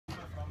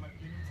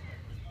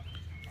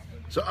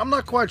So I'm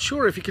not quite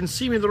sure if you can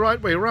see me the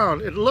right way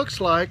around. It looks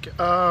like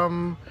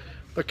the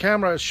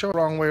camera is showing the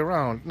wrong way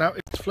around. Now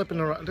it's flipping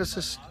around. This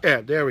is,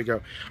 yeah, there we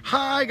go.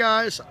 Hi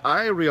guys,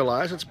 I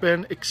realize it's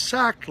been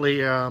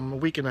exactly a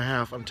week and a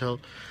half until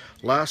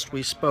last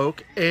we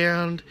spoke,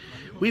 and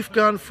we've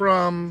gone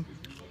from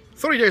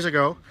 30 days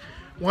ago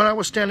when I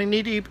was standing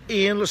knee deep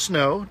in the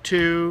snow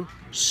to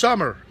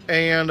summer,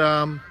 and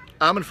I'm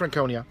in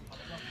Franconia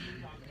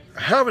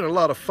having a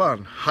lot of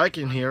fun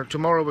hiking here.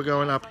 Tomorrow we're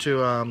going up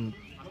to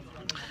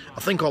a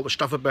thing called the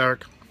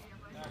Staffelberg,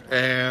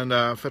 and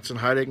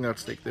Fetzenheiligen,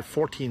 that's the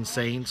 14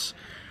 Saints,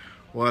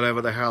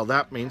 whatever the hell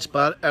that means.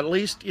 But at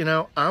least, you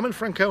know, I'm in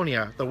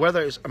Franconia. The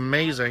weather is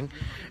amazing,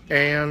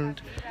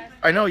 and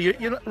I know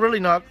you're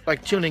really not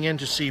like tuning in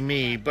to see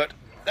me, but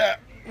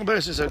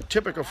this is a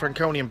typical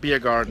Franconian beer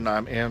garden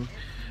I'm in.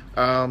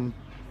 And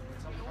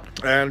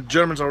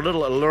Germans are a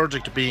little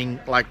allergic to being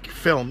like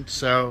filmed,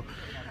 so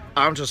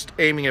I'm just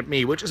aiming at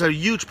me, which is a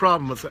huge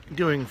problem with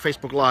doing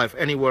Facebook Live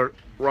anywhere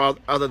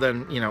other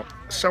than, you know,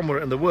 somewhere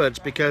in the woods,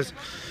 because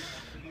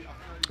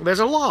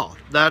there's a law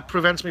that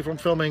prevents me from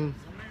filming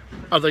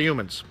other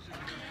humans.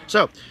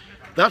 So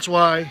that's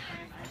why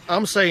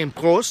I'm saying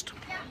Prost,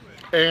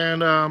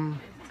 and I'm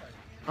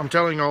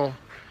telling you all,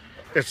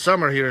 it's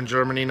summer here in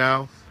Germany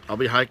now. I'll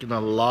be hiking a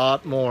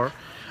lot more.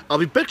 I'll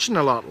be bitching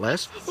a lot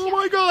less. Oh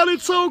my God,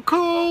 it's so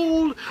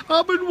cold.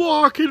 I've been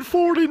walking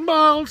 14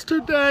 miles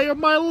today and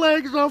my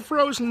legs are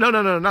frozen. No,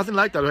 nothing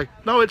like that.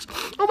 No, it's,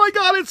 oh my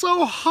God, it's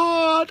so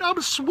hot.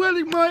 I'm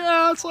sweating my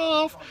ass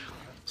off.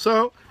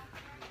 So,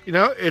 you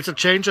know, it's a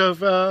change of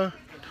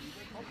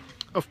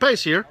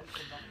pace here.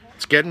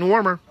 It's getting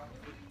warmer.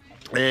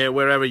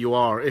 Wherever you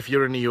are, if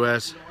you're in the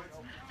US,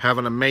 have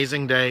an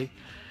amazing day.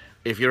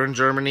 If you're in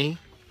Germany,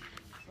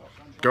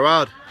 go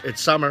out.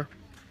 It's summer.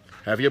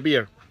 Have your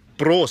beer.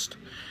 Prost.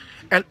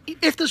 And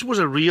if this was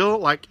a real,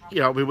 like,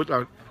 you know, we would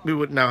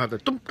now have the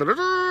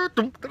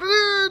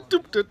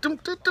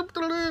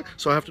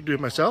so I have to do it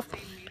myself.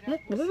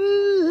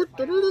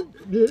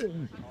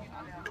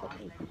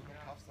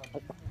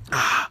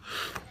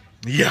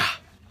 Yeah,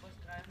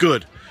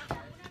 good.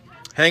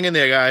 Hang in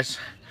there, guys.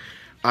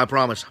 I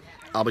promise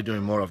I'll be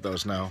doing more of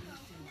those now.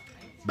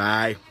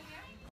 Bye.